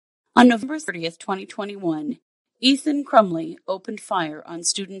On November 30th, 2021, Ethan Crumbley opened fire on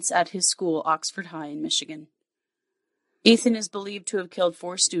students at his school, Oxford High in Michigan. Ethan is believed to have killed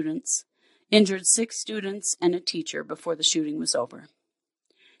 4 students, injured 6 students, and a teacher before the shooting was over.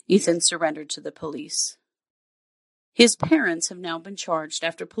 Ethan surrendered to the police. His parents have now been charged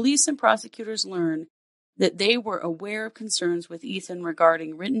after police and prosecutors learned that they were aware of concerns with Ethan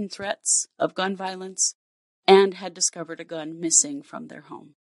regarding written threats of gun violence and had discovered a gun missing from their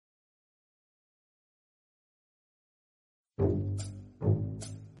home.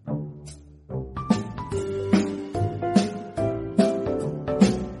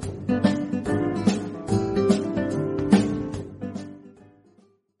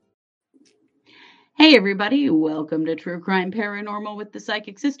 Hey everybody, welcome to True Crime Paranormal with the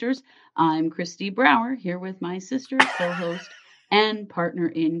Psychic Sisters. I'm Christy Brower, here with my sister, co-host, and partner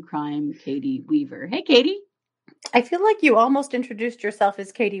in crime, Katie Weaver. Hey Katie. I feel like you almost introduced yourself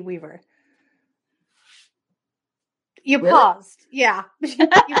as Katie Weaver. You Really? paused. Yeah. You said,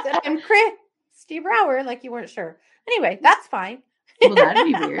 I'm Christy Brower, like you weren't sure. Anyway, that's fine. Well, that'd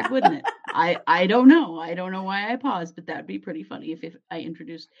be weird, wouldn't it? I don't know. I don't know why I paused, but that'd be pretty funny if I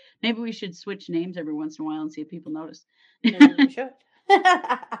introduced. Maybe we should switch names every once in a while and see if people notice. Maybe we should.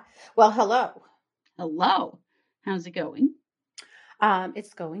 Well, hello. Hello. How's it going?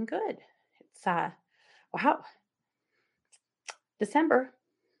 It's going good. It's wow. December.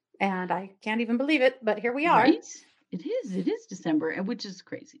 And I can't even believe it, but here we are. Right? It is December, which is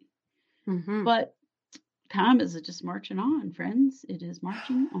crazy. Mm-hmm. But time is just marching on, friends. It is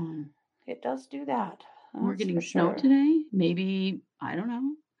marching on. It does do that. We're getting snow today. Maybe, I don't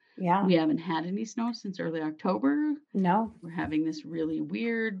know. Yeah. We haven't had any snow since early October. No. We're having this really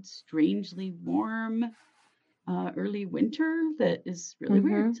weird, strangely warm early winter that is really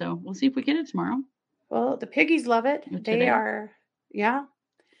weird. So we'll see if we get it tomorrow. Well, the piggies love it. They are, yeah.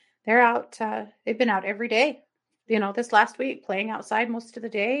 They're out. They've been out every day, this last week, playing outside most of the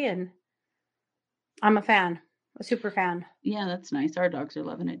day. And I'm a fan, a super fan. Yeah, that's nice. Our dogs are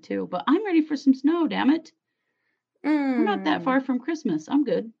loving it too. But I'm ready for some snow, damn it. We're not that far from Christmas. I'm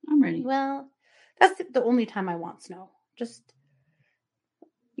good. I'm ready. Well, that's the only time I want snow. Just,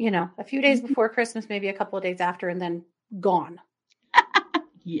 a few days before Christmas, maybe a couple of days after, and then gone.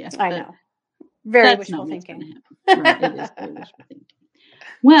 Yes. I know. Very wishful thinking. Right, it is very wishful thinking.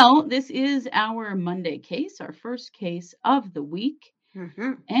 Well, this is our Monday case, our first case of the week.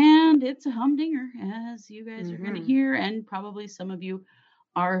 Mm-hmm. And it's a humdinger, as you guys are going to hear, and probably some of you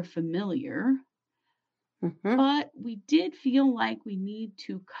are familiar. Mm-hmm. But we did feel like we need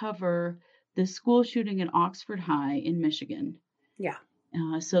to cover the school shooting at Oxford High in Michigan. Yeah.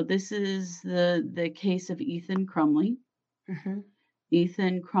 So this is the case of Ethan Crumbley. Mm-hmm.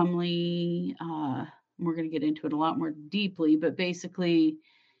 Ethan Crumbley, we're going to get into it a lot more deeply, but basically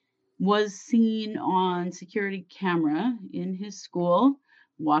was seen on security camera in his school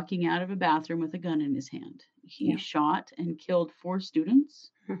walking out of a bathroom with a gun in his hand. He shot and killed 4 students.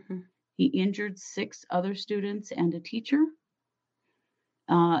 Mm-hmm. He injured 6 other students and a teacher,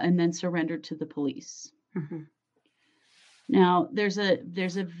 and then surrendered to the police. Mm-hmm. Now, there's a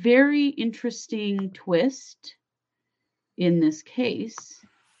very interesting twist in this case,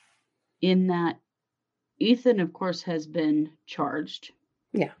 in that Ethan, of course, has been charged.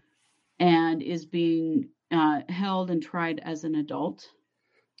 Yeah. And is being held and tried as an adult.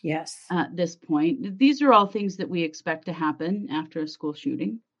 Yes. At this point. These are all things that we expect to happen after a school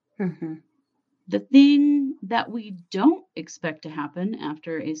shooting. Mm-hmm. The thing that we don't expect to happen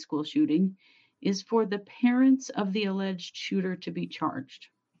after a school shooting is for the parents of the alleged shooter to be charged.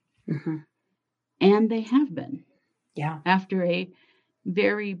 Mm-hmm. And they have been. Yeah. After a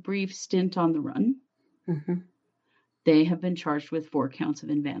very brief stint on the run. Mm-hmm. They have been charged with 4 counts of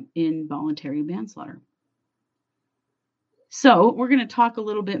involuntary manslaughter. So we're going to talk a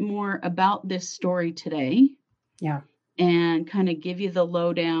little bit more about this story today. Yeah. And kind of give you the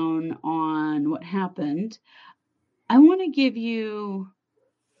lowdown on what happened. I want to give you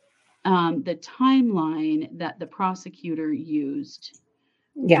the timeline that the prosecutor used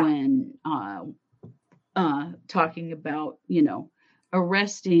when talking about,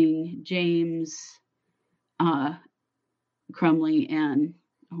 arresting James Crumbley and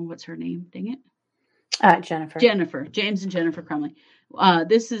what's her name? Dang it. Jennifer. James and Jennifer Crumbley.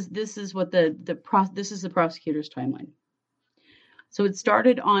 This is what this is the prosecutor's timeline. So it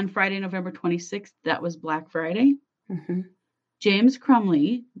started on Friday, November 26th. That was Black Friday. Mm-hmm. James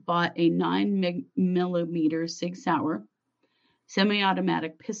Crumbley bought a 9mm Sig Sauer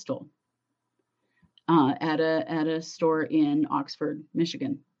semi-automatic pistol at a store in Oxford,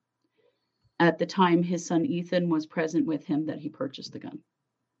 Michigan. At the time, his son Ethan was present with him that he purchased the gun.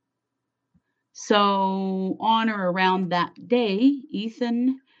 So on or around that day,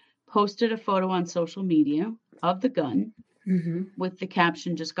 Ethan posted a photo on social media of the gun with the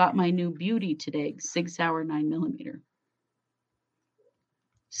caption, "Just got my new beauty today, 6-hour 9mm."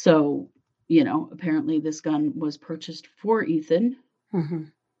 So, apparently this gun was purchased for Ethan.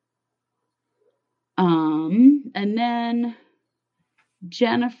 And then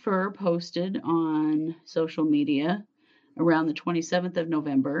Jennifer posted on social media around the 27th of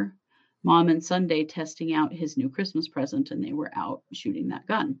November, Mom and Sunday testing out his new Christmas present, and they were out shooting that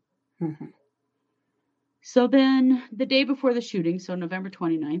gun. So then the day before the shooting, so November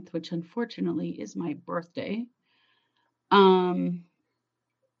 29th, which unfortunately is my birthday,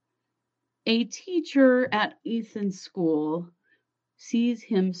 a teacher at Ethan's school sees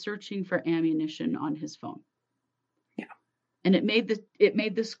him searching for ammunition on his phone. Yeah. And it made the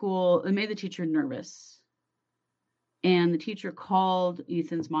teacher nervous. And the teacher called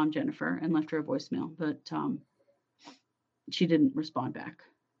Ethan's mom, Jennifer, and left her a voicemail, but she didn't respond back.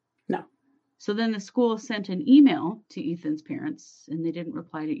 No. So then the school sent an email to Ethan's parents, and they didn't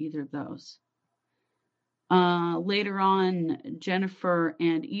reply to either of those. Later on, Jennifer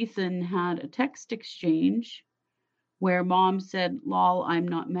and Ethan had a text exchange where Mom said, "Lol, I'm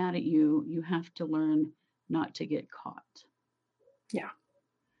not mad at you. You have to learn not to get caught." Yeah.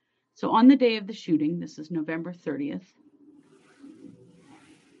 So on the day of the shooting, this is November 30th,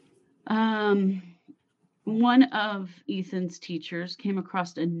 one of Ethan's teachers came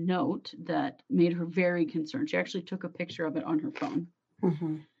across a note that made her very concerned. She actually took a picture of it on her phone.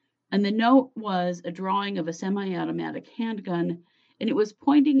 And the note was a drawing of a semi-automatic handgun, and it was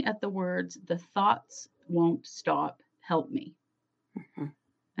pointing at the words, "The thoughts won't stop, help me."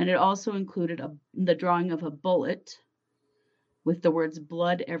 And it also included the drawing of a bullet with the words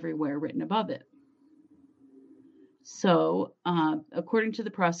 "blood everywhere" written above it. So, according to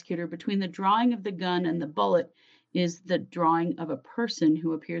the prosecutor, between the drawing of the gun and the bullet is the drawing of a person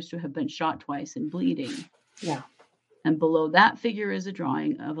who appears to have been shot twice and bleeding. Yeah. And below that figure is a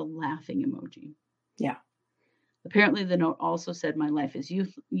drawing of a laughing emoji. Yeah. Apparently, the note also said, "My life is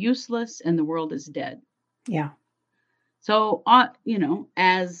useless and the world is dead." Yeah. So,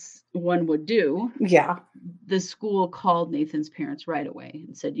 as one would do, yeah, the school called Nathan's parents right away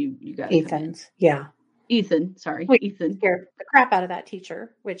and said, "You got to come in." Ethan's. Yeah. Ethan, sorry, We Ethan. scared the crap out of that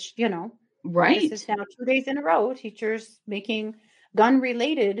teacher, which, Right. this is now 2 days in a row, teachers making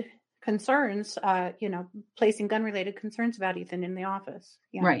gun-related concerns, placing gun-related concerns about Ethan in the office.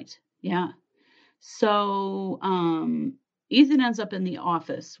 Yeah. Right. Yeah. So Ethan ends up in the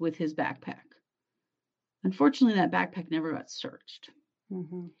office with his backpack. Unfortunately, that backpack never got searched.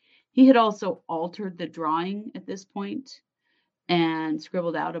 He had also altered the drawing at this point and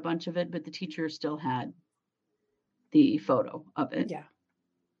scribbled out a bunch of it, but the teacher still had the photo of it. Yeah.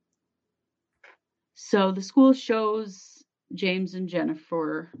 So the school shows James and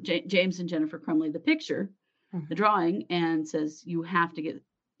Jennifer Crumbley the picture, the drawing, and says, "You have to get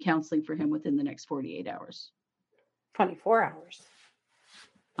counseling for him within the next 48 hours. 24 hours.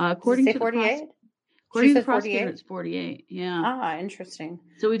 According to 48? According to the prosecutor, it's 48. Yeah. Ah, interesting.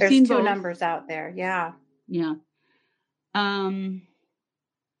 So we've There's seen two both numbers out there. Yeah. Yeah.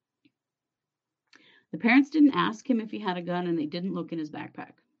 The parents didn't ask him if he had a gun, and they didn't look in his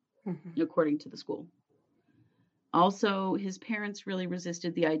backpack, according to the school. Also, his parents really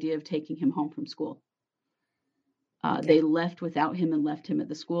resisted the idea of taking him home from school. They left without him and left him at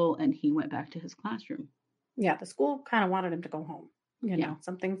the school, and he went back to his classroom. Yeah, the school kind of wanted him to go home.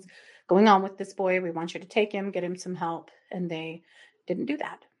 Something's going on with this boy. We want you to take him, get him some help. And they didn't do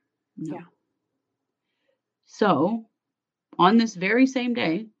that. No. Yeah. So, on this very same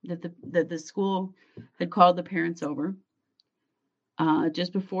day that the school had called the parents over,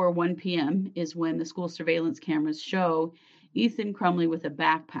 just before 1 p.m. is when the school surveillance cameras show Ethan Crumbley with a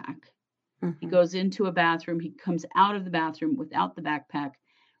backpack. He goes into a bathroom. He comes out of the bathroom without the backpack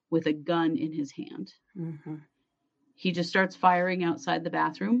with a gun in his hand. He just starts firing outside the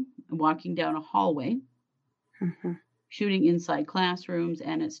bathroom and walking down a hallway, shooting inside classrooms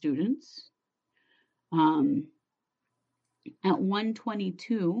and at students. At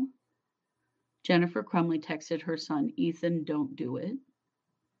 1:22, Jennifer Crumbley texted her son, "Ethan, don't do it."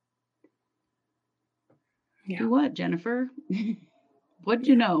 Yeah. Do what, Jennifer? What'd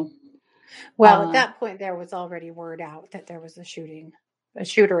you know? Well, at that point, there was already word out that there was a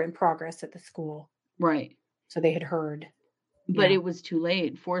shooter in progress at the school. Right. So they had heard. But it was too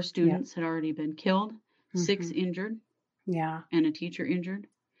late. 4 students had already been killed, 6 injured. Yeah. And a teacher injured.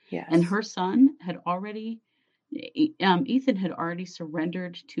 Yes. And her son had already, Ethan had already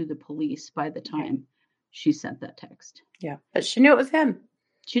surrendered to the police by the time she sent that text. Yeah. But she knew it was him.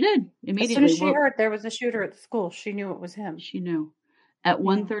 She did immediately. As soon as she heard there was a shooter at the school, she knew it was him. She knew. At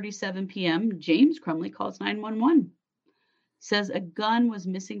 1:37 p.m., James Crumbley calls 911. Says a gun was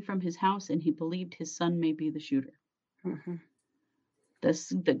missing from his house and he believed his son may be the shooter. Mm-hmm.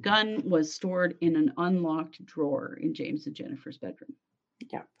 The gun was stored in an unlocked drawer in James and Jennifer's bedroom.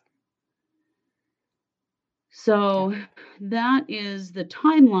 Yep. So that is the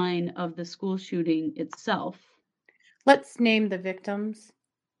timeline of the school shooting itself. Let's name the victims.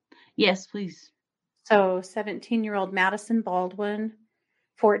 Yes, please. So 17-year-old Madison Baldwin,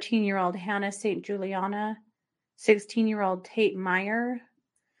 14-year-old Hannah St. Juliana, 16-year-old Tate Meyer,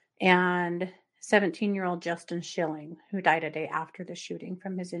 and 17-year-old Justin Schilling, who died a day after the shooting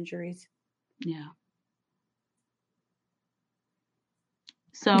from his injuries. Yeah.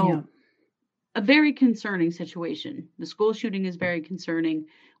 So a very concerning situation. The school shooting is very concerning.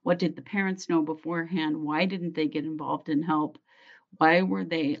 What did the parents know beforehand? Why didn't they get involved and help? Why were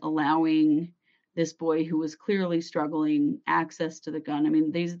they allowing this boy who was clearly struggling access to the gun? I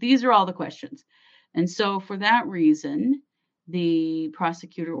mean, these are all the questions. And so for that reason, the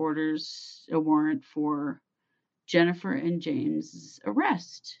prosecutor orders a warrant for Jennifer and James'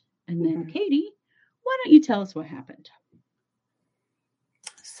 arrest. And then, Katie, why don't you tell us what happened?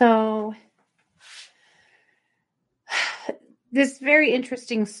 So this very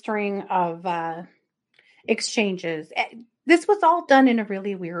interesting string of exchanges. This was all done in a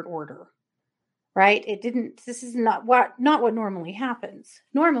really weird order, right? This is not what normally happens.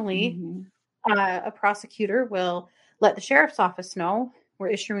 Normally, a prosecutor will let the sheriff's office know we're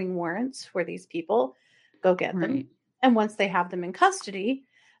issuing warrants for these people, go get them. And once they have them in custody,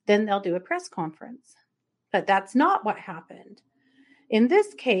 then they'll do a press conference. But that's not what happened. In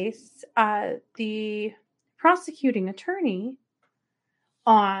this case, the prosecuting attorney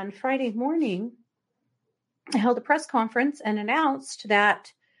on Friday morning held a press conference and announced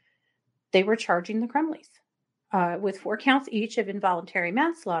that they were charging the Crumleys with 4 counts each of involuntary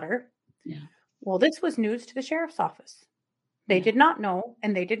manslaughter. Yeah. Well, this was news to the sheriff's office. They did not know,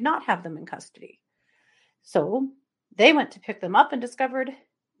 and they did not have them in custody. So they went to pick them up and discovered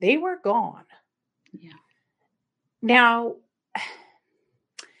they were gone. Yeah. Now,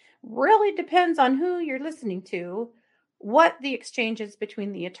 really depends on who you're listening to, what the exchanges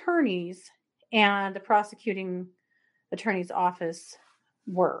between the attorneys and the prosecuting attorney's office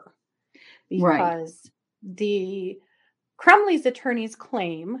were. Because the Crumley's attorneys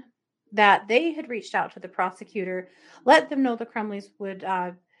claim that they had reached out to the prosecutor, let them know the Crumleys would,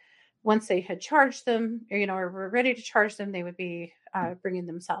 once they had charged them, or were ready to charge them, they would be bringing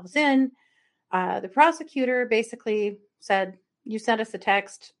themselves in. The prosecutor basically said, you sent us a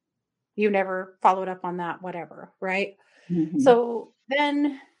text, you never followed up on that, whatever, right? So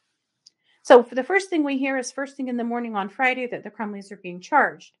for the first thing we hear is first thing in the morning on Friday that the Crumleys are being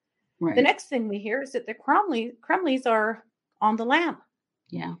charged. Right. The next thing we hear is that the Crumleys are on the lam.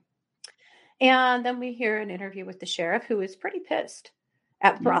 Yeah. And then we hear an interview with the sheriff, who is pretty pissed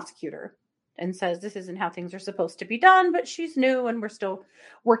at the prosecutor and says this isn't how things are supposed to be done, but she's new and we're still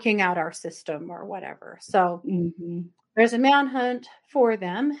working out our system or whatever. So there's a manhunt for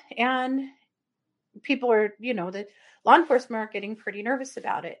them, and people are, the law enforcement are getting pretty nervous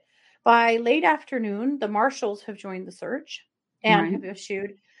about it. By late afternoon, the marshals have joined the search and have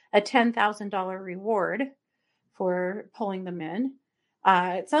issued a $10,000 reward for pulling them in.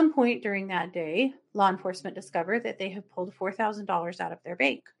 At some point during that day, law enforcement discovered that they have pulled $4,000 out of their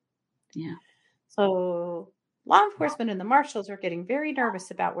bank. Yeah. So law enforcement and the marshals are getting very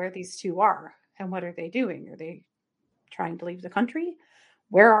nervous about where these two are and what are they doing? Are they trying to leave the country?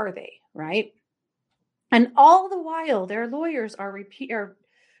 Where are they? Right. And all the while, their lawyers are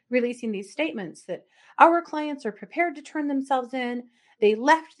releasing these statements that our clients are prepared to turn themselves in. They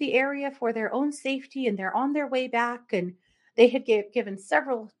left the area for their own safety and they're on their way back. And they had given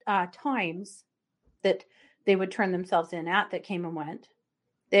several times that they would turn themselves in at that came and went.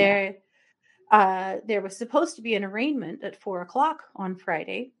 There was supposed to be an arraignment at 4:00 on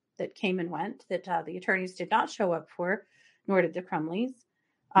Friday that came and went that the attorneys did not show up for, nor did the Crumleys.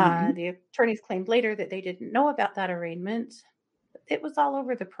 The attorneys claimed later that they didn't know about that arraignment. It was all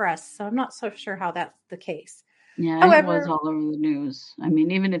over the press, so I'm not so sure how that's the case. Yeah, however, it was all over the news. I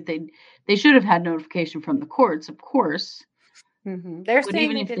mean, even if they should have had notification from the courts, of course. They're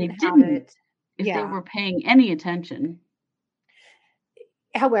saying they didn't have it. If they were paying any attention.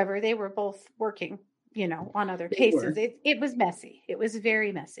 However, they were both working, on other cases. It was messy. It was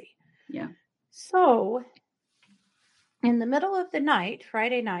very messy. Yeah. So in the middle of the night,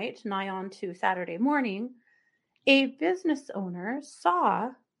 Friday night, nigh on to Saturday morning, a business owner saw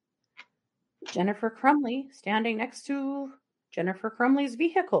Jennifer Crumley standing next to Jennifer Crumbley's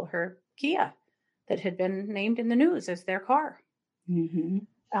vehicle, her Kia, that had been named in the news as their car,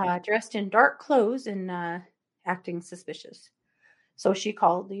 dressed in dark clothes and acting suspicious. So she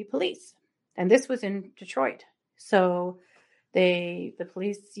called the police, and this was in Detroit. So the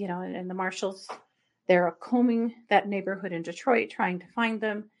police, and the marshals, they're combing that neighborhood in Detroit, trying to find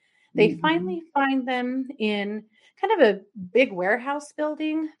them. They finally find them in kind of a big warehouse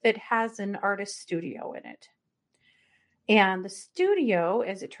building that has an artist studio in it. And the studio,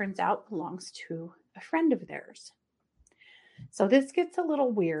 as it turns out, belongs to a friend of theirs. So this gets a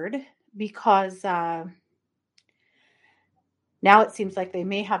little weird because now it seems like they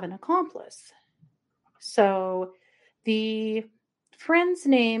may have an accomplice. So the friend's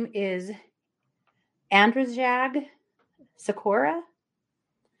name is Andrzej Sikora,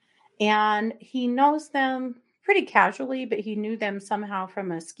 and he knows them pretty casually, but he knew them somehow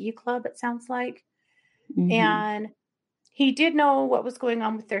from a ski club, it sounds like. And he did know what was going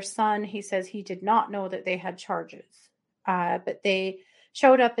on with their son. He says he did not know that they had charges, but they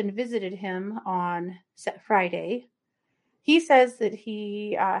showed up and visited him on Friday. He says that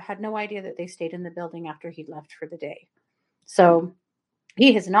he had no idea that they stayed in the building after he left for the day. So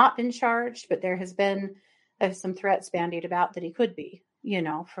he has not been charged, but there has been some threats bandied about that he could be,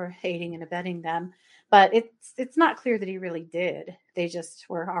 for aiding and abetting them. But it's not clear that he really did. They just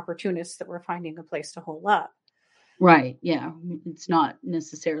were opportunists that were finding a place to hole up. Right. Yeah. It's not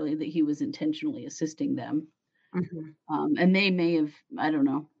necessarily that he was intentionally assisting them. And they may have, I don't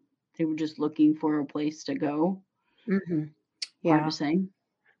know, they were just looking for a place to go. Yeah. Hard to say.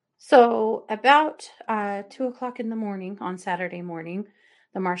 So about 2:00 in the morning on Saturday morning,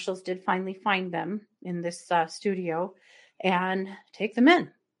 the marshals did finally find them in this studio and take them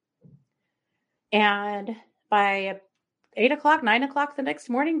in. And by 8:00, 9:00 the next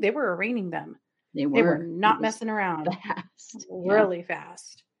morning, they were arraigning them. They were not messing around. Fast. Really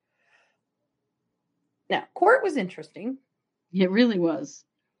fast. Now, court was interesting. It really was.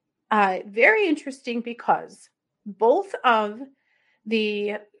 Very interesting because both of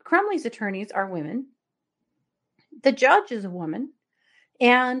the Crumbley's attorneys are women. The judge is a woman.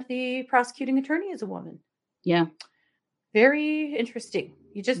 And the prosecuting attorney is a woman. Yeah. Very interesting.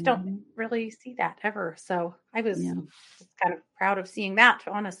 You just don't really see that ever. So I was kind of proud of seeing that,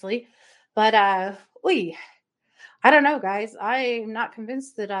 honestly. But, I don't know, guys. I'm not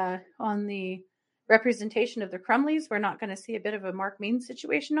convinced that on the representation of the Crumleys, we're not going to see a bit of a Mark Means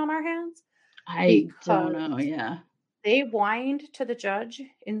situation on our hands. I don't know, yeah. They whined to the judge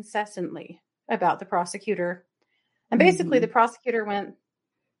incessantly about the prosecutor. And basically the prosecutor went,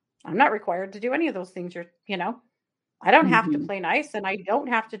 I'm not required to do any of those things. I don't have to play nice and I don't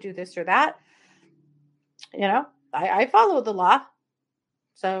have to do this or that. I follow the law.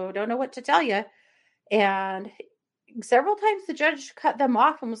 So don't know what to tell you. And several times the judge cut them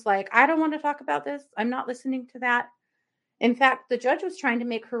off and was like, I don't want to talk about this. I'm not listening to that. In fact, the judge was trying to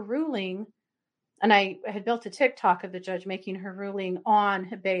make her ruling. And I had built a TikTok of the judge making her ruling on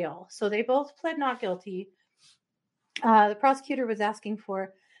bail. So they both pled not guilty. The prosecutor was asking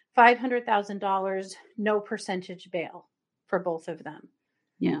for $500,000, no percentage bail for both of them.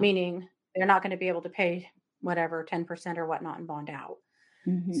 Yeah. Meaning they're not going to be able to pay whatever, 10% or whatnot and bond out.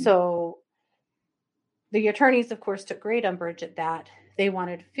 So the attorneys, of course, took great umbrage at that. They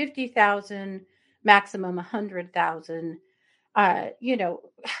wanted $50,000, maximum $100,000,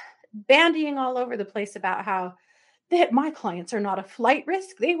 bandying all over the place about how that my clients are not a flight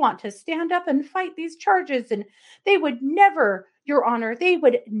risk. They want to stand up and fight these charges. And they would never, Your Honor, they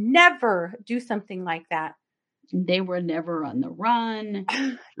would never do something like that. They were never on the run.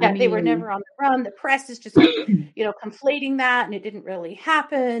 They were never on the run. The press is just, conflating that. And it didn't really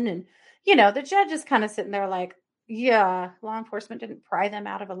happen. And, the judge is kind of sitting there like, yeah, law enforcement didn't pry them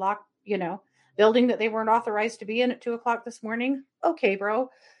out of a locked, building that they weren't authorized to be in at 2:00 this morning. Okay, bro.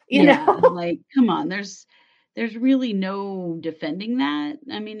 You know, like, come on, there's really no defending that.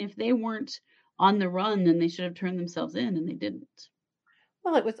 I mean, if they weren't on the run, then they should have turned themselves in, and they didn't.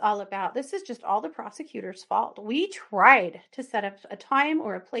 Well, it was all about, this is just all the prosecutor's fault. We tried to set up a time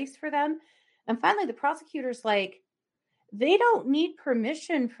or a place for them. And finally, the prosecutor's like, they don't need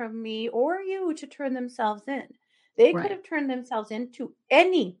permission from me or you to turn themselves in. They could have turned themselves into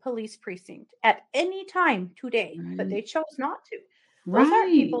any police precinct at any time today, but they chose not to. Those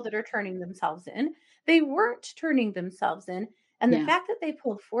aren't people that are turning themselves in. They weren't turning themselves in. And the fact that they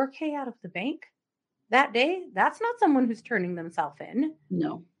pulled $4,000 out of the bank that day, that's not someone who's turning themselves in.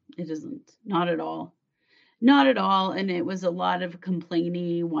 No, it isn't. Not at all. Not at all. And it was a lot of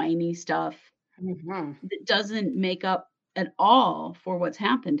complaining, whiny stuff that doesn't make up at all for what's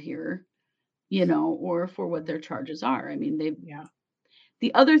happened here. or for what their charges are. I mean, Yeah.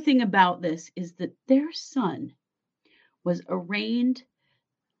 the other thing about this is that their son was arraigned,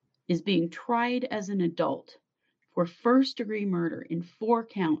 is being tried as an adult for first-degree murder in 4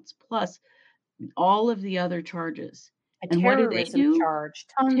 counts, plus all of the other charges. A And what do they terrorism do? charge,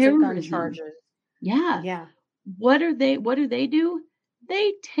 tons of gun Terrorism. charges. Yeah. Yeah. What do they do?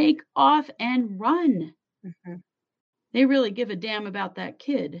 They take off and run. Mhm. They really give a damn about that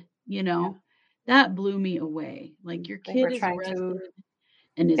kid, Yeah. That blew me away. Like, your They were kid is trying to. arrested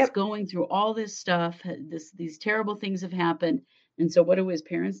and is Yep. going through all this stuff. These terrible things have happened. And so what do his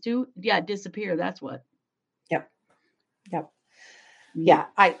parents do? Yeah, disappear. That's what. Yep. Yep. Mm.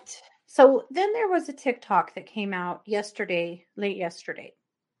 Yeah. So then there was a TikTok that came out yesterday, late yesterday,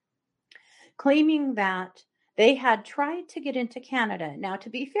 claiming that they had tried to get into Canada. Now, to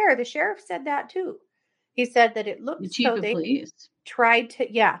be fair, the sheriff said that too. He said that it looked The as chief though of they police. the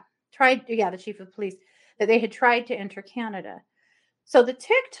chief of police, that they had tried to enter Canada. So the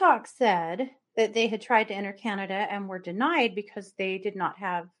TikTok said that they had tried to enter Canada and were denied because they did not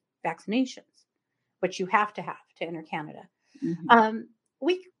have vaccinations, which you have to enter Canada. Mhm.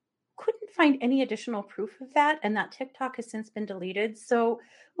 We couldn't find any additional proof of that, and that TikTok has since been deleted. So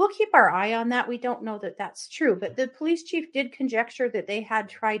we'll keep our eye on that. We don't know that that's true, but the police chief did conjecture that they had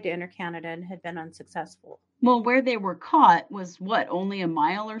tried to enter Canada and had been unsuccessful. Well, where they were caught was what? Only a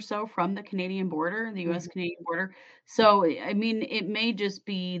mile or so from the Canadian border, the Mhm. US-Canadian border. So, I mean, it may just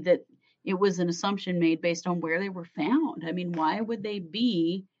be that it was an assumption made based on where they were found. I mean, why would they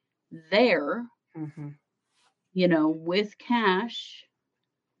be there, Mhm. with cash?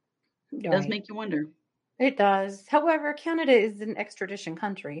 Does Right. make you wonder. It does. However, Canada is an extradition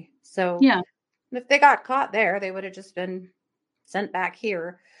country. So Yeah, if they got caught there, they would have just been sent back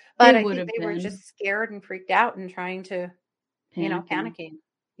here. they But I would think have they were been just scared and freaked out and trying to, panicking. panicking.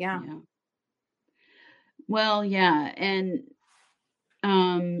 Yeah. Yeah. Well, yeah, and,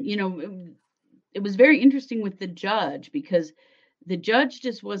 it was very interesting with the judge because the judge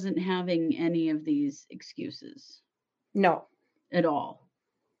just wasn't having any of these excuses No, at all.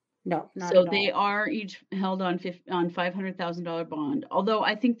 no, not So at they all. are each held on $500,000 bond, although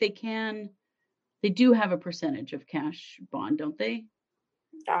I think they do have a percentage of cash bond, don't they?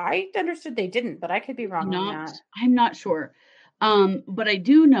 I understood they didn't, but I could be Do they wrong on not? that. I'm not sure. But I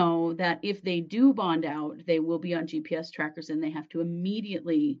do know that if they do bond out, they will be on GPS trackers and they have to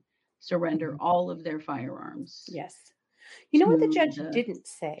immediately surrender Mhm. all of their firearms Yes. You know what the to judge the didn't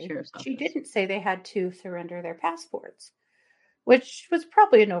say? sheriff's She office. didn't say they had to surrender their passports, which was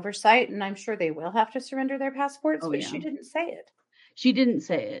probably an oversight, and I'm sure they will have to surrender their passports, Oh, but yeah. she didn't say it. She didn't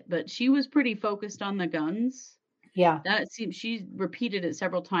say it, but she was pretty focused on the guns. Yeah. That seemed she repeated it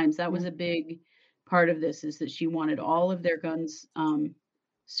several times. That was Mm. a big part of this, is that she wanted all of their guns,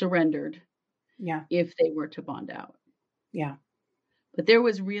 surrendered Yeah. if they were to bond out. Yeah. But there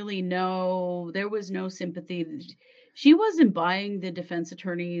was no sympathy. She wasn't buying the defense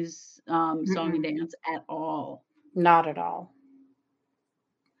attorney's, song and Mm-mm. dance at all. Not at all.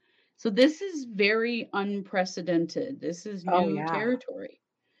 So this is very unprecedented. This is Oh, new yeah. territory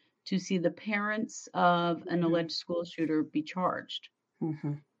to see the parents of an Mhm. alleged school shooter be charged.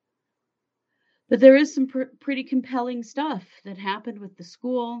 Mhm. But there is some pretty compelling stuff that happened with the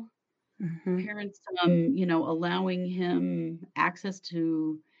school. Mhm. Parents, allowing him access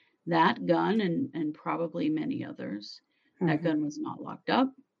to that gun and probably many others. That Mhm. gun was not locked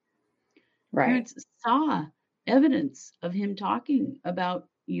up. Right. Parents saw evidence of him talking about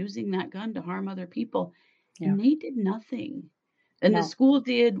using that gun to harm other people, Yeah. and they did nothing. And the No. school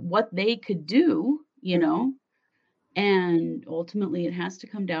did what they could do, Mhm. and ultimately it has to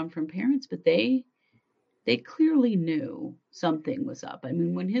come down from parents, but they clearly knew something was up. I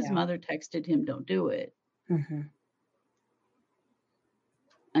mean, when his Yeah. mother texted him, "Don't do it." Mhm.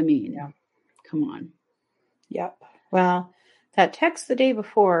 I mean, Yeah. come on. Yep. Well, that text the day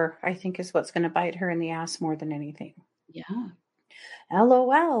before, I think, is what's going to bite her in the ass more than anything. Yeah,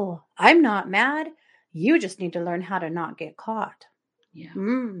 LOL. I'm not mad. You just need to learn how to not get caught. yeah,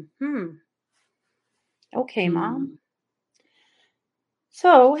 Hmm. Okay, yeah. Mom.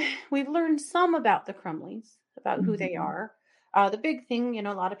 So we've learned some about the Crumleys, about who they Mhm. are. The big thing,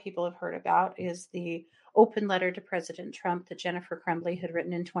 a lot of people have heard about is the open letter to President Trump that Jennifer Crumbley had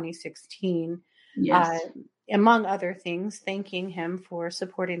written in 2016, uh, Yes. among other things, thanking him for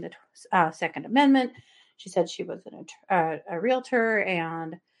supporting the Second Amendment. She said she was a realtor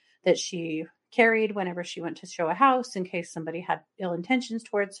and that she carried whenever she went to show a house in case somebody had ill intentions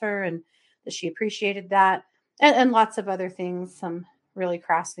towards her, and that she appreciated that, and lots of other things, some really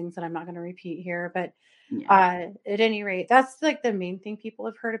crass things that I'm not going to repeat here. But Yeah. at any rate, that's like the main thing people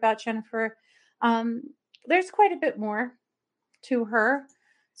have heard about Jennifer. There's quite a bit more to her.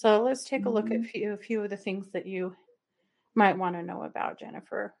 So let's take a look at a few of the things that you might want to know about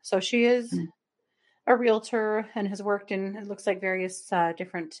Jennifer. So she is a realtor and has worked in, it looks like, various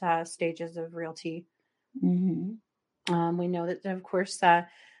different stages of realty. We know that, of course, that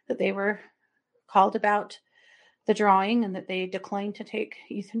they were called about the drawing and that they declined to take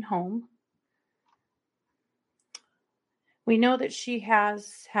Ethan home. We know that she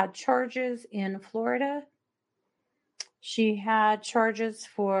has had charges in Florida. She had charges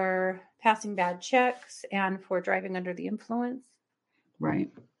for passing bad checks and for driving under the influence. Right.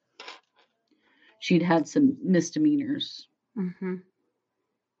 She'd had some misdemeanors.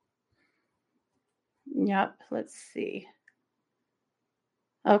 Yep. Let's see.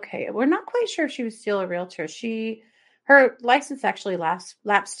 Okay. We're not quite sure if she was still a realtor. Her license actually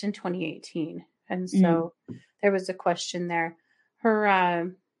lapsed in 2018. And so there was a question there.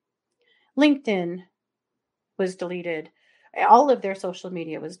 Her LinkedIn was deleted. All of their social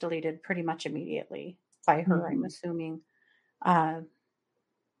media was deleted pretty much immediately by her, I'm assuming. But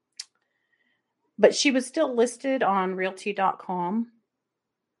she was still listed on realty.com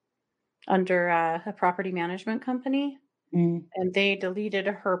under a property management company. And they deleted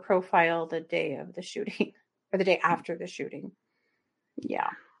her profile the day of the shooting or the day after the shooting. Yeah.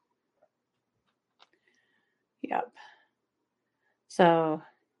 Yep. So,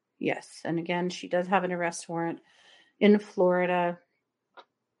 yes. And again, she does have an arrest warrant in Florida.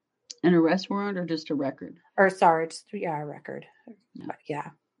 An arrest warrant or just a record? Or sorry, a record.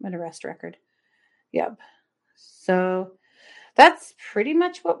 Yeah, an arrest record. Yep. So that's pretty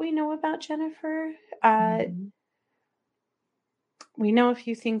much what we know about Jennifer. We know a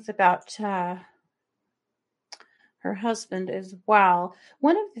few things about her husband as well.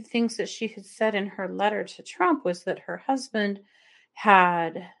 One of the things that she had said in her letter to Trump was that her husband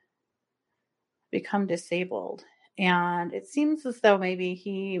had become disabled. And it seems as though maybe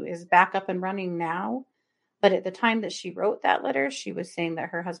he is back up and running now. But at the time that she wrote that letter, she was saying that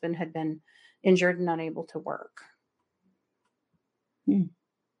her husband had been injured and unable to work. I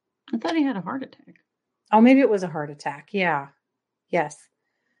thought he had a heart attack. Oh, maybe it was a heart attack. Yeah. Yes.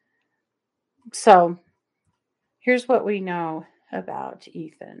 So here's what we know about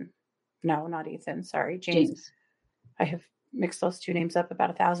Ethan. No, not Ethan. Sorry, James. I have mixed those two names up about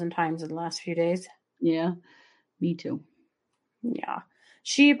 1,000 times in the last few days. Yeah, me too. Yeah.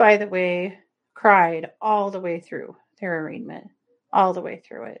 She, by the way, cried all the way through their arraignment, all the way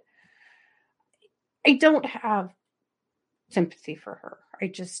through it. I don't have sympathy for her.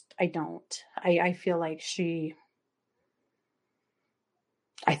 I don't. I feel like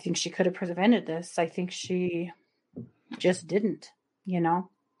I think she could have prevented this. I think she just didn't,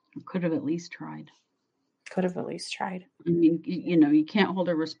 Could have at least tried. Could have at least tried. I mean, you can't hold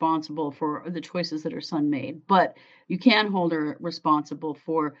her responsible for the choices that her son made, but you can hold her responsible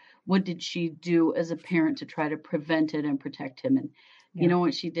for what did she do as a parent to try to prevent it and protect him. And you know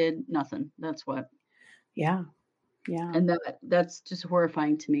what she did? Nothing. That's what. Yeah. Yeah. And that's just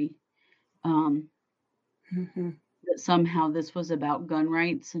horrifying to me. That somehow this was about gun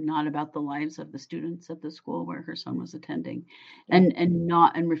rights and not about the lives of the students at the school where her son was attending,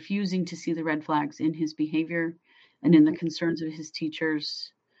 and refusing to see the red flags in his behavior and in the concerns of his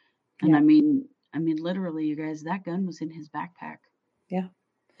teachers. And I mean, literally, you guys, that gun was in his backpack. Yeah.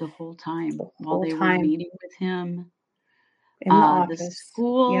 The whole time while they were meeting with him in the office. The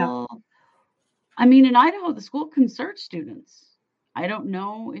school. Yeah. I mean, in Idaho, the school can search students. I don't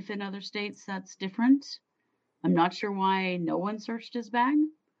know if in other states that's different. I'm not sure why no one searched his bag.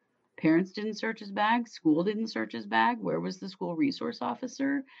 Parents didn't search his bag. School didn't search his bag. Where was the school resource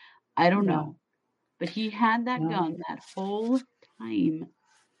officer? I don't know. But he had that gun that whole time.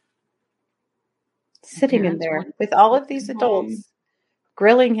 Sitting in there with all of these adults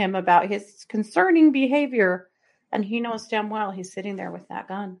grilling him about his concerning behavior. And he knows damn well he's sitting there with that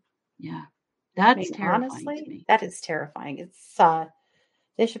gun. Yeah. That's terrifying. Honestly, to me. That is terrifying. It's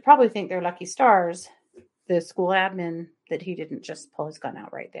they should probably think they're lucky stars, the school admin, that he didn't just pull his gun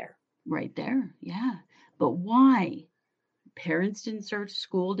out right there. Right there. Yeah. But why? Parents didn't search,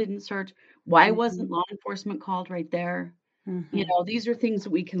 school didn't search. Why wasn't law enforcement called right there? These are things that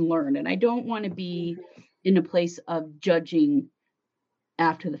we can learn. And I don't want to be in a place of judging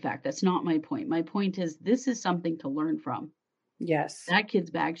after the fact. That's not my point. My point is this is something to learn from. Yes. That kid's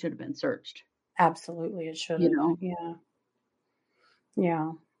bag should have been searched. Absolutely. It should have. Yeah.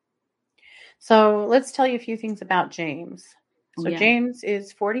 Yeah. So let's tell you a few things about James. So James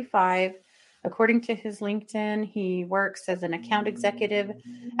is 45. According to his LinkedIn, he works as an account executive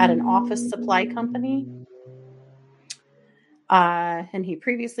at an office supply company. And he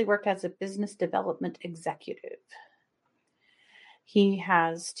previously worked as a business development executive. He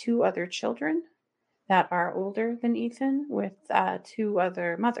has 2 other children that are older than Ethan with 2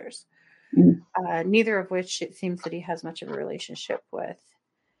 other mothers, neither of which it seems that he has much of a relationship with.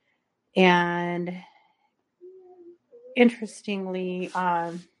 And interestingly,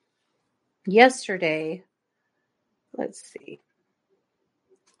 yesterday, let's see,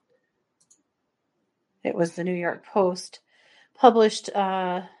 it was the New York Post published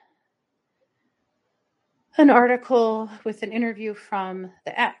an article with an interview from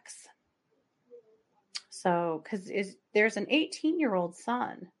the ex. So, because there's an 18-year-old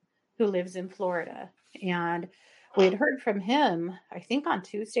son who lives in Florida, and we had heard from him, I think on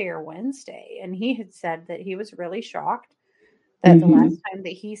Tuesday or Wednesday, and he had said that he was really shocked that the last time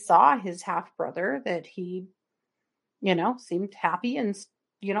that he saw his half brother, that he, seemed happy and,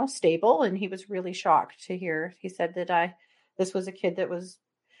 stable, and he was really shocked to hear. He said that this was a kid that was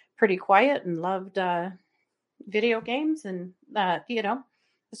pretty quiet and loved video games, and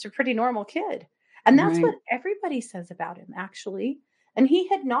just a pretty normal kid. And that's what everybody says about him, actually. And he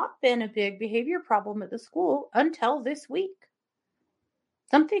had not been a big behavior problem at the school until this week.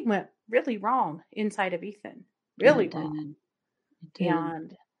 Something went really wrong inside of Ethan. Really wrong. It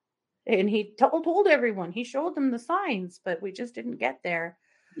did. And he told everyone. He showed them the signs, but we just didn't get there.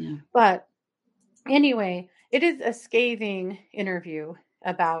 Yeah. But anyway, it is a scathing interview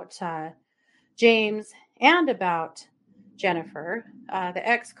about James and about Jennifer. The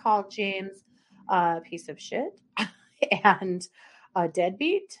ex called James a piece of shit and a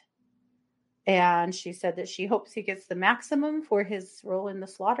deadbeat. And she said that she hopes he gets the maximum for his role in the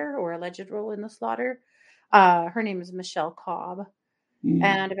slaughter, or alleged role in the slaughter. Her name is Michelle Cobb.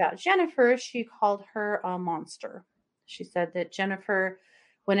 And about Jennifer, she called her a monster. She said that Jennifer,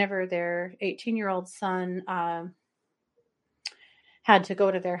 whenever their 18-year-old son had to go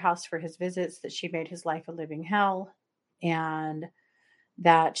to their house for his visits, that she made his life a living hell, and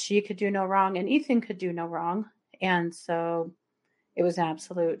that she could do no wrong and Ethan could do no wrong. And so it was an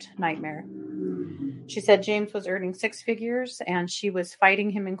absolute nightmare. She said James was earning 6 figures and she was fighting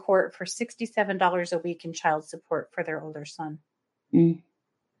him in court for $67 a week in child support for their older son.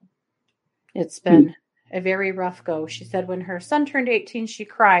 It's been a very rough go. She said when her son turned 18, she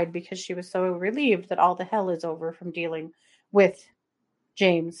cried because she was so relieved that all the hell is over from dealing with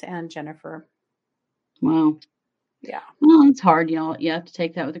James and Jennifer. Wow. Yeah. Well, it's hard. You have to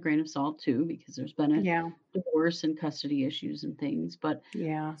take that with a grain of salt too, because there's been a divorce and custody issues and things. But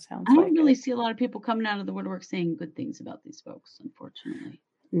I don't really see a lot of people coming out of the woodwork saying good things about these folks, unfortunately.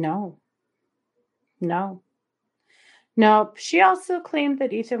 No. She also claimed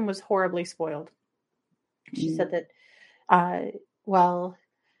that Ethan was horribly spoiled. She said that,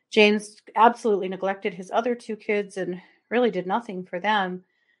 James absolutely neglected his other 2 kids and really did nothing for them.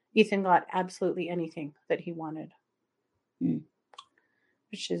 Ethan got absolutely anything that he wanted.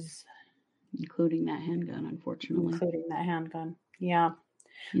 Which is... Including that handgun, unfortunately. Yeah.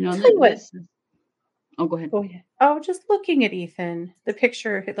 Oh, go ahead. Oh, just looking at Ethan, the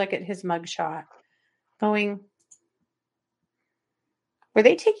picture, like at his mugshot, going, were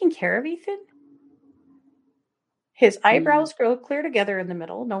they taking care of Ethan? His eyebrows grow clear together in the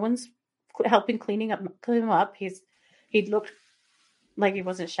middle. No one's helping clean him up. He looked like he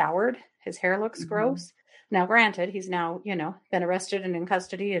wasn't showered. His hair looks gross. Now, granted, he's now, been arrested and in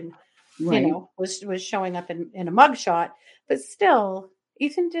custody and, was showing up in a mugshot. But still,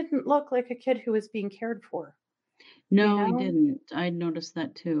 Ethan didn't look like a kid who was being cared for. No, he didn't. I noticed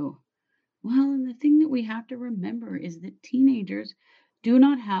that too. Well, and the thing that we have to remember is that teenagers do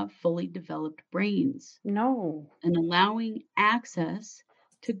not have fully developed brains. No. And allowing access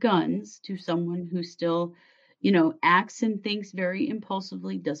to guns to someone who still, acts and thinks very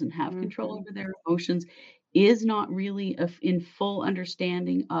impulsively, doesn't have control over their emotions, is not really in full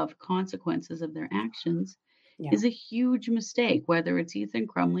understanding of consequences of their actions, is a huge mistake, whether it's Ethan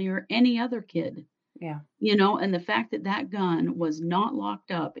Crumbley or any other kid. Yeah. And the fact that that gun was not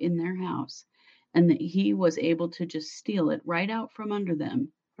locked up in their house and that he was able to just steal it right out from under them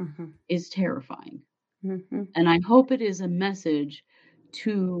is terrifying. And I hope it is a message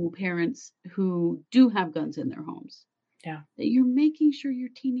to parents who do have guns in their homes. Yeah. That you're making sure your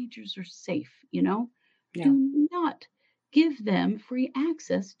teenagers are safe, Yeah. Do not give them free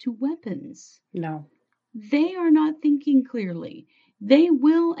access to weapons. No. They are not thinking clearly. They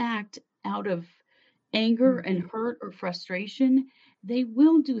will act out of anger and hurt or frustration. They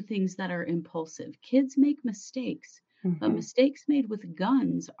will do things that are impulsive. Kids make mistakes, but mistakes made with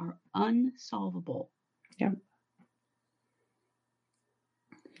guns are unsolvable. Yeah.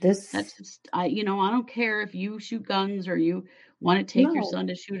 That's just, I don't care if you shoot guns or you Want to take your No. son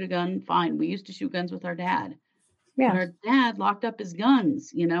to shoot a gun? Fine. We used to shoot guns with our dad. But Yeah. our dad locked up his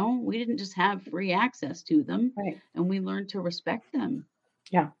guns, you know? We didn't just have free access to them, Right. and we learned to respect them.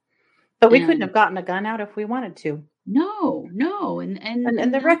 Yeah. But we couldn't And have gotten a gun out if we wanted to. no, And the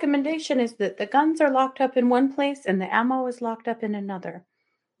that recommendation is that the guns are locked up in one place and the ammo is locked up in another.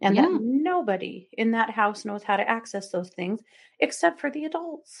 And that yeah, nobody in that house knows how to access those things except for the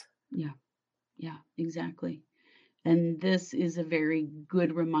adults. yeah, yeah, exactly. And this is a very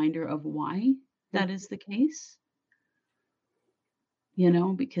good reminder of why that Mhm. is the case. You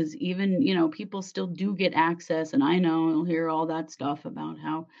know, because even, you know, people still do get access, and I know you'll hear all that stuff about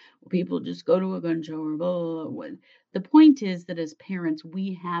how well, people just go to a gun show or blah, blah, blah. The point is that as parents,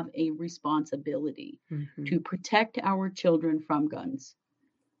 we have a responsibility Mhm. to protect our children from guns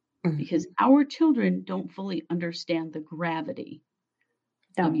because Mhm. our children don't fully understand the gravity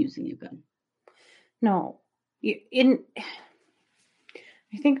of No. using a gun. No. I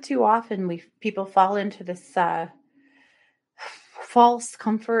think too often people fall into this false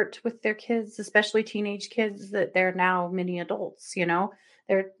comfort with their kids, especially teenage kids, that they're now mini adults, you know.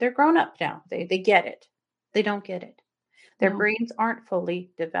 They're grown up now. They get it. They don't get it. Their No, brains aren't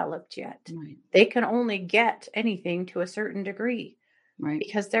fully developed yet. right, They can only get anything to a certain degree right.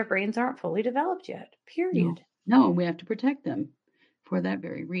 because their brains aren't fully developed yet. No, Period. no, we have to protect them for that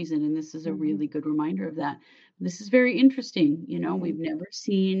very reason. And this is a Mhm. really good reminder of that. This is very interesting. You know, Mhm. we've never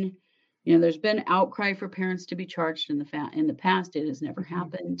seen, you know, there's been outcry for parents to be charged in the past. It has never Mhm.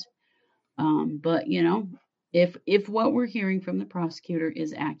 happened. But you know, if what we're hearing from the prosecutor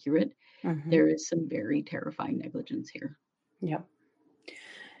is accurate, Mhm. there is some very terrifying negligence here. Yep.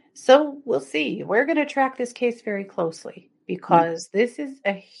 So we'll see. We're going to track this case very closely Yes. because this is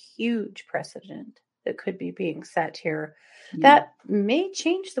a huge precedent that could be being set here Yeah. that may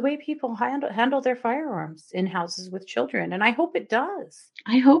change the way people handle their firearms in houses with children. And I hope it does.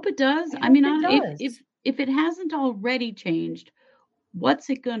 I hope it does. I I hope mean, it does. if it hasn't already changed, what's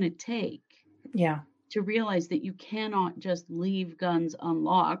it gonna take Yeah. to realize that you cannot just leave guns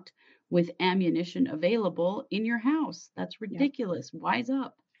unlocked with ammunition available in your house. That's Yep. ridiculous. Wise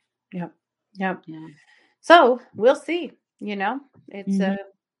up. Yep. Yep. Yeah. So we'll see. You know, it's Mhm.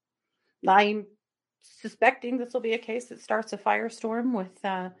 I'm suspecting this will be a case that starts a firestorm with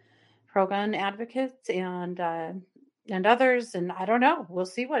pro-gun advocates and others, and I don't know. We'll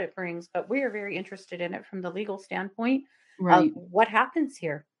see what it brings, but we are very interested in it from the legal standpoint of Right. what happens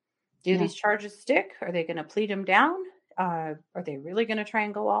here. Do Yeah. these charges stick? Are they going to plead them down? Are they really going to try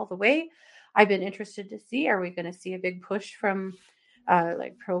and go all the way? I've been interested to see. Are we going to see a big push from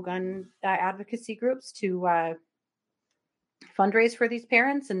like pro-gun advocacy groups to fundraise for these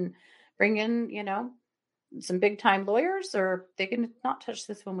parents and bring in, you know, some big time lawyers, or are they going to not touch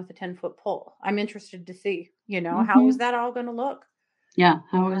this one with a 10-foot pole? I'm interested to see, you know, how is Mhm. that all going to look? Yeah.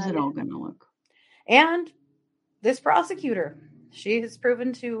 How is it And all gonna look? and this prosecutor, she has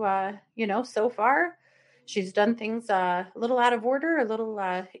proven to, you know, so far, she's done things a little out of order, a little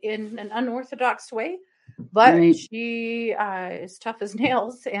in an unorthodox way, but Right. she is tough as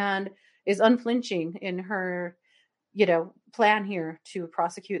nails and is unflinching in her, you know, plan here to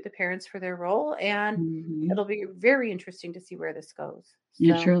prosecute the parents for their role. And Mhm. it'll be very interesting to see where this goes.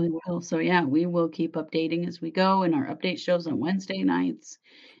 It So, surely will. So yeah, we will keep updating as we go in our update shows on Wednesday nights,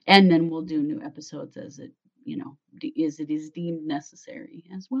 and then we'll do new episodes as it, you know, as it is deemed necessary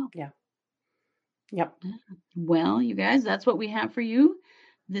as well. yeah. Yep. Yeah. Well, you guys, that's what we have for you.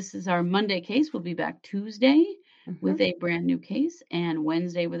 This is our Monday case. We'll be back Tuesday with Hmm. a brand new case and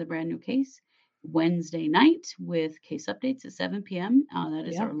Wednesday with a brand new case. Wednesday night with case updates at 7 p.m. That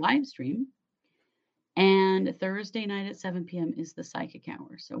is Yeah. our live stream. And Thursday night at 7 p.m. is the psychic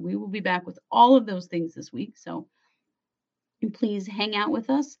hour. So we will be back with all of those things this week. So please hang out with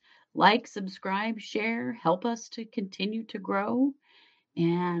us, like, subscribe, share, help us to continue to grow.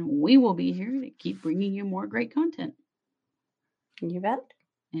 And we will be here to keep bringing you more great content. You bet.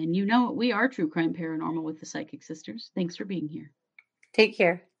 And you know, we are True Crime Paranormal with the Psychic Sisters. Thanks for being here. Take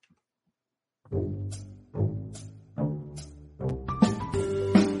care.